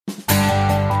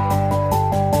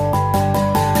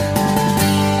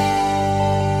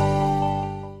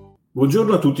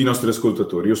Buongiorno a tutti i nostri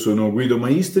ascoltatori, io sono Guido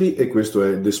Maistri e questo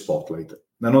è The Spotlight.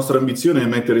 La nostra ambizione è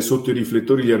mettere sotto i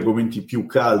riflettori gli argomenti più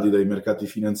caldi dai mercati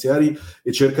finanziari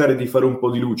e cercare di fare un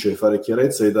po' di luce, fare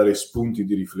chiarezza e dare spunti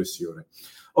di riflessione.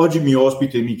 Oggi il mio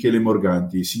ospite è Michele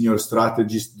Morganti, Senior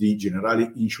Strategist di Generali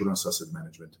Insurance Asset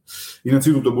Management.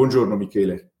 Innanzitutto, buongiorno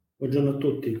Michele. Buongiorno a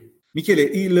tutti. Michele,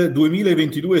 il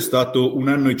 2022 è stato un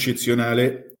anno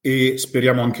eccezionale e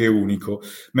speriamo anche unico.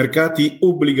 Mercati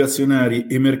obbligazionari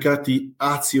e mercati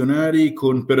azionari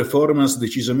con performance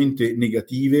decisamente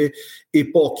negative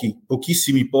e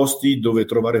pochissimi posti dove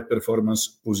trovare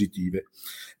performance positive.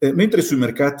 Mentre sui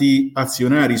mercati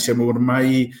azionari siamo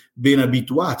ormai ben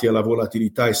abituati alla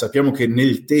volatilità e sappiamo che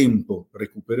nel tempo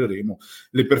recupereremo,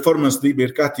 le performance dei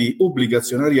mercati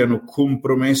obbligazionari hanno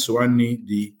compromesso anni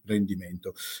di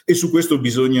rendimento e su questo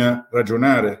bisogna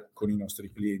ragionare con i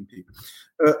nostri clienti.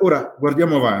 Ora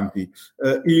guardiamo avanti.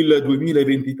 Il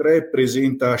 2023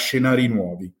 presenta scenari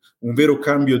nuovi, un vero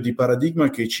cambio di paradigma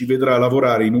che ci vedrà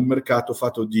lavorare in un mercato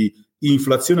fatto di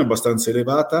inflazione abbastanza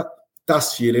elevata,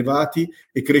 tassi elevati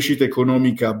e crescita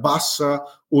economica bassa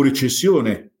o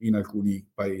recessione in alcuni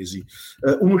paesi.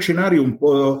 Uno scenario un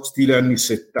po' stile anni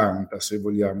 70, se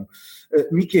vogliamo.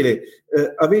 Michele,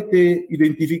 avete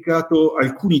identificato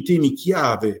alcuni temi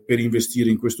chiave per investire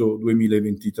in questo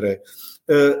 2023.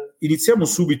 Iniziamo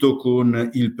subito con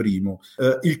il primo.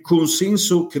 Il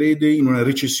consenso crede in una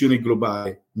recessione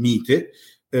globale, mite,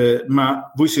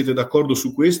 ma voi siete d'accordo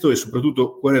su questo e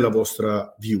soprattutto qual è la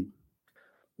vostra view?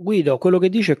 Guido, quello che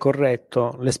dice è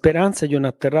corretto. Le speranze di un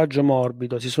atterraggio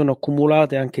morbido si sono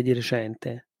accumulate anche di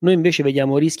recente. Noi invece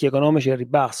vediamo rischi economici al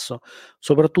ribasso,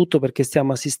 soprattutto perché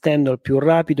stiamo assistendo al più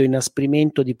rapido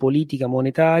inasprimento di politica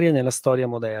monetaria nella storia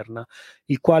moderna,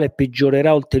 il quale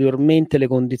peggiorerà ulteriormente le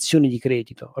condizioni di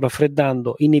credito,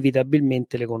 raffreddando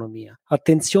inevitabilmente l'economia.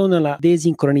 Attenzione alla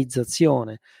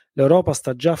desincronizzazione. L'Europa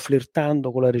sta già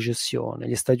flirtando con la recessione,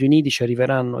 gli Stati Uniti ci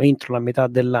arriveranno entro la metà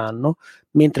dell'anno,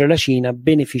 mentre la Cina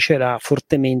beneficerà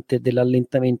fortemente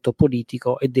dell'allentamento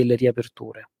politico e delle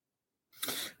riaperture.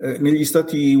 Negli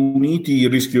Stati Uniti il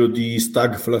rischio di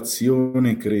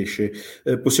stagflazione cresce.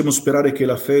 Possiamo sperare che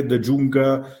la Fed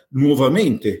giunga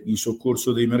nuovamente in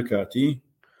soccorso dei mercati?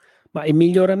 Ma il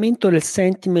miglioramento del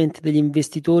sentiment degli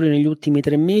investitori negli ultimi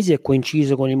 3 mesi è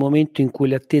coinciso con il momento in cui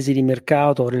le attese di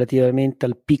mercato relativamente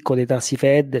al picco dei tassi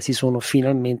Fed si sono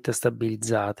finalmente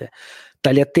stabilizzate.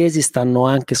 Tali attese stanno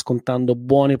anche scontando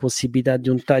buone possibilità di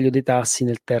un taglio dei tassi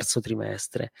nel terzo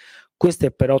trimestre. Questo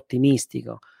è però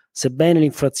ottimistico. Sebbene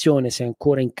l'inflazione sia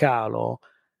ancora in calo,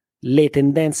 le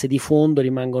tendenze di fondo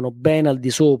rimangono ben al di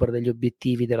sopra degli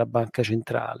obiettivi della banca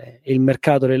centrale e il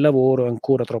mercato del lavoro è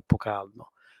ancora troppo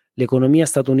caldo. L'economia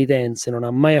statunitense non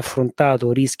ha mai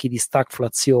affrontato rischi di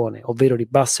stagflazione, ovvero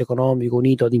ribasso economico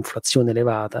unito ad inflazione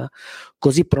elevata,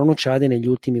 così pronunciati negli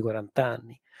ultimi 40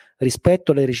 anni.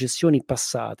 Rispetto alle recessioni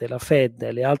passate, la Fed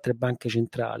e le altre banche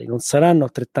centrali non saranno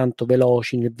altrettanto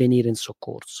veloci nel venire in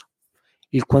soccorso.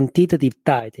 Il quantitative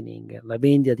tightening, la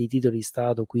vendita di titoli di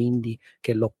Stato, quindi,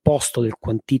 che è l'opposto del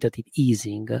quantitative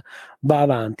easing, va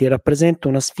avanti e rappresenta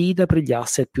una sfida per gli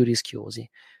asset più rischiosi.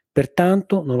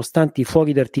 Pertanto, nonostante i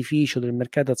fuochi d'artificio del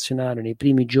mercato azionario nei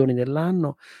primi giorni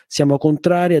dell'anno, siamo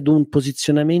contrari ad un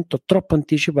posizionamento troppo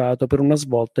anticipato per una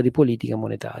svolta di politica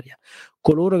monetaria.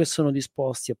 Coloro che sono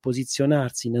disposti a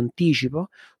posizionarsi in anticipo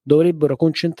dovrebbero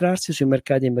concentrarsi sui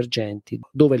mercati emergenti,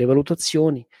 dove le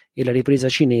valutazioni e la ripresa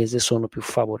cinese sono più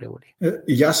favorevoli.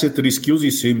 Gli asset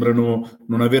rischiosi sembrano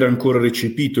non aver ancora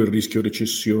recepito il rischio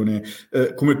recessione.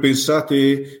 Come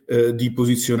pensate di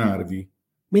posizionarvi?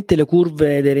 Mentre le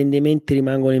curve dei rendimenti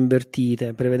rimangono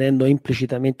invertite, prevedendo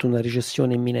implicitamente una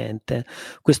recessione imminente,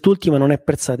 quest'ultima non è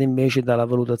apprezzata invece dalla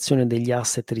valutazione degli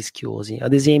asset rischiosi.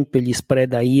 Ad esempio, gli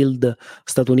spread a yield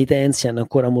statunitensi hanno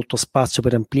ancora molto spazio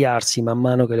per ampliarsi man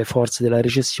mano che le forze della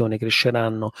recessione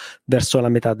cresceranno verso la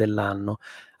metà dell'anno.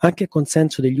 Anche il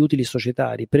consenso degli utili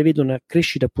societari prevede una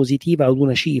crescita positiva ad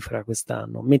una cifra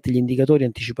quest'anno, mentre gli indicatori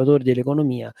anticipatori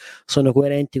dell'economia sono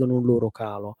coerenti con un loro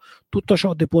calo. Tutto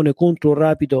ciò depone contro un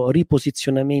rapido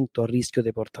riposizionamento a rischio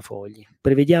dei portafogli.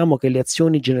 Prevediamo che le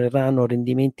azioni genereranno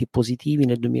rendimenti positivi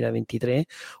nel 2023,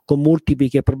 con multipli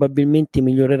che probabilmente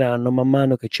miglioreranno man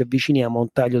mano che ci avviciniamo a un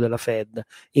taglio della Fed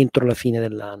entro la fine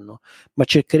dell'anno, ma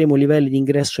cercheremo livelli di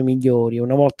ingresso migliori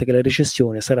una volta che la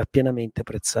recessione sarà pienamente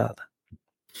apprezzata.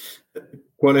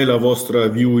 Qual è la vostra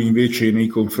view invece nei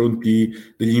confronti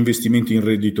degli investimenti in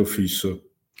reddito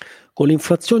fisso? Con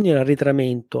l'inflazione in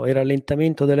arretramento e il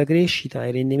rallentamento della crescita,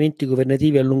 i rendimenti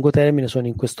governativi a lungo termine sono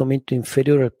in questo momento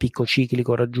inferiori al picco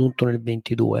ciclico raggiunto nel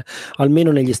 2022,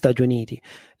 almeno negli Stati Uniti.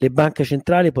 Le banche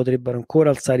centrali potrebbero ancora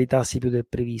alzare i tassi più del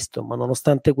previsto, ma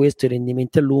nonostante questo i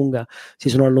rendimenti a lunga si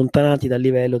sono allontanati dal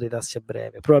livello dei tassi a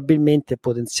breve. Probabilmente il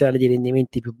potenziale di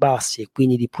rendimenti più bassi e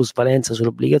quindi di plusvalenza sulle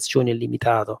obbligazioni è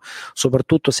limitato,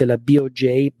 soprattutto se la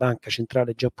BOJ, Banca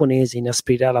Centrale Giapponese,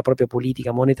 inasprirà la propria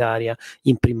politica monetaria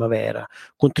in primavera,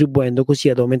 contribuendo così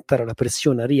ad aumentare la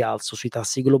pressione a rialzo sui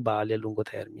tassi globali a lungo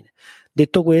termine.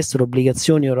 Detto questo, le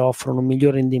obbligazioni ora offrono un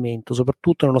miglior rendimento,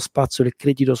 soprattutto nello spazio del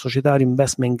credito societario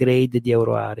investment grade di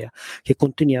euroarea, che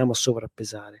continuiamo a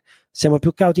sovrappesare. Siamo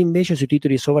più cauti invece sui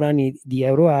titoli sovrani di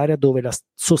euroarea, dove la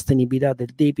sostenibilità del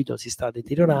debito si sta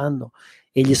deteriorando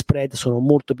e gli spread sono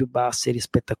molto più bassi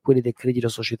rispetto a quelli del credito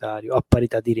societario a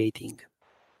parità di rating.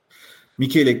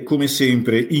 Michele, come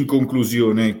sempre, in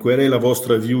conclusione, qual è la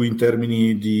vostra view in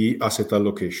termini di asset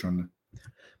allocation?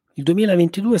 Il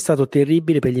 2022 è stato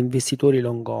terribile per gli investitori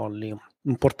long only.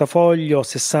 Un portafoglio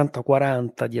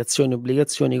 60-40 di azioni e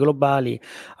obbligazioni globali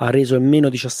ha reso il meno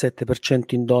 17%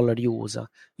 in dollari USA,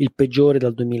 il peggiore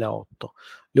dal 2008.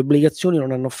 Le obbligazioni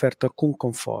non hanno offerto alcun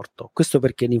conforto, questo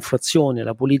perché l'inflazione e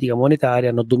la politica monetaria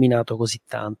hanno dominato così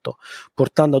tanto,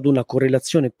 portando ad una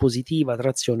correlazione positiva tra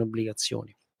azioni e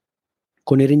obbligazioni.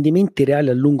 Con i rendimenti reali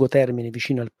a lungo termine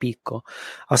vicino al picco,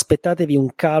 aspettatevi un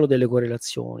calo delle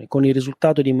correlazioni, con il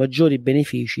risultato di maggiori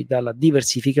benefici dalla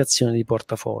diversificazione di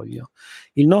portafoglio.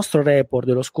 Il nostro report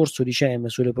dello scorso dicembre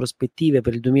sulle prospettive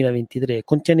per il 2023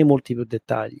 contiene molti più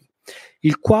dettagli.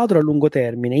 Il quadro a lungo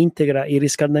termine integra il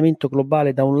riscaldamento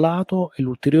globale da un lato e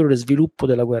l'ulteriore sviluppo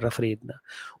della guerra fredda,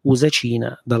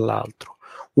 USA-Cina dall'altro.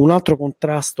 Un altro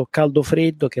contrasto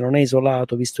caldo-freddo che non è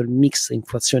isolato visto il mix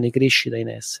inflazione-crescita in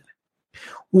essere.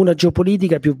 Una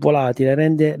geopolitica più volatile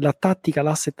rende la tattica,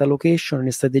 l'asset allocation e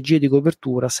le strategie di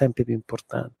copertura sempre più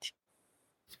importanti.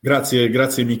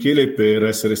 Grazie Michele per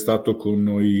essere stato con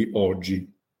noi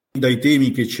oggi. Dai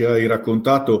temi che ci hai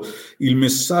raccontato, il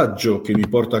messaggio che mi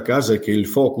porta a casa è che il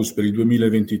focus per il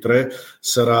 2023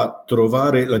 sarà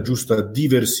trovare la giusta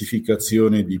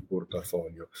diversificazione di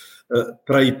portafoglio.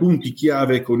 Tra i punti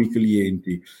chiave con i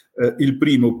clienti, il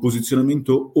primo,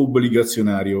 posizionamento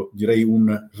obbligazionario, direi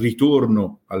un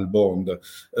ritorno al bond,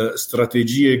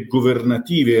 strategie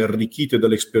governative arricchite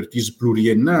dall'expertise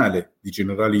pluriennale di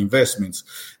Generali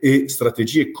Investments e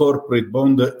strategie corporate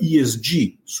bond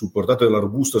ESG supportate dalla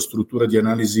robusta struttura di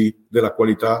analisi della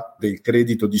qualità del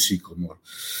credito di Sycamore.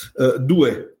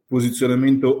 2.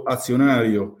 Posizionamento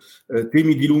azionario,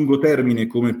 temi di lungo termine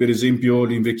come per esempio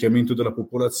l'invecchiamento della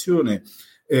popolazione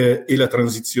e la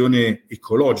transizione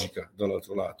ecologica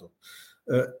dall'altro lato.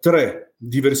 3.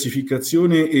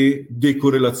 Diversificazione e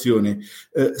decorrelazione,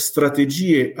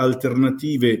 strategie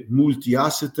alternative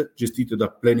multi-asset gestite da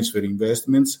Planisphere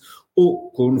Investments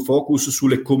o con focus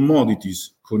sulle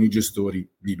commodities con i gestori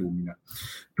di Lumina.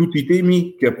 Tutti i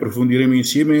temi che approfondiremo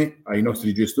insieme ai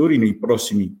nostri gestori nei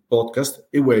prossimi podcast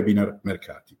e webinar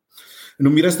mercati.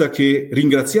 Non mi resta che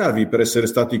ringraziarvi per essere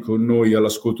stati con noi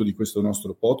all'ascolto di questo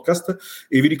nostro podcast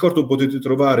e vi ricordo potete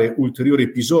trovare ulteriori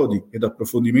episodi ed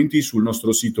approfondimenti sul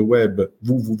nostro sito web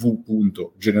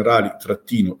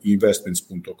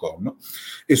www.generali-investments.com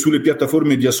e sulle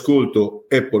piattaforme di ascolto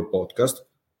Apple Podcast,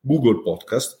 Google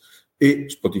Podcast e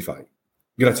Spotify.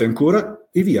 Grazie ancora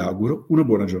e vi auguro una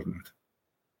buona giornata.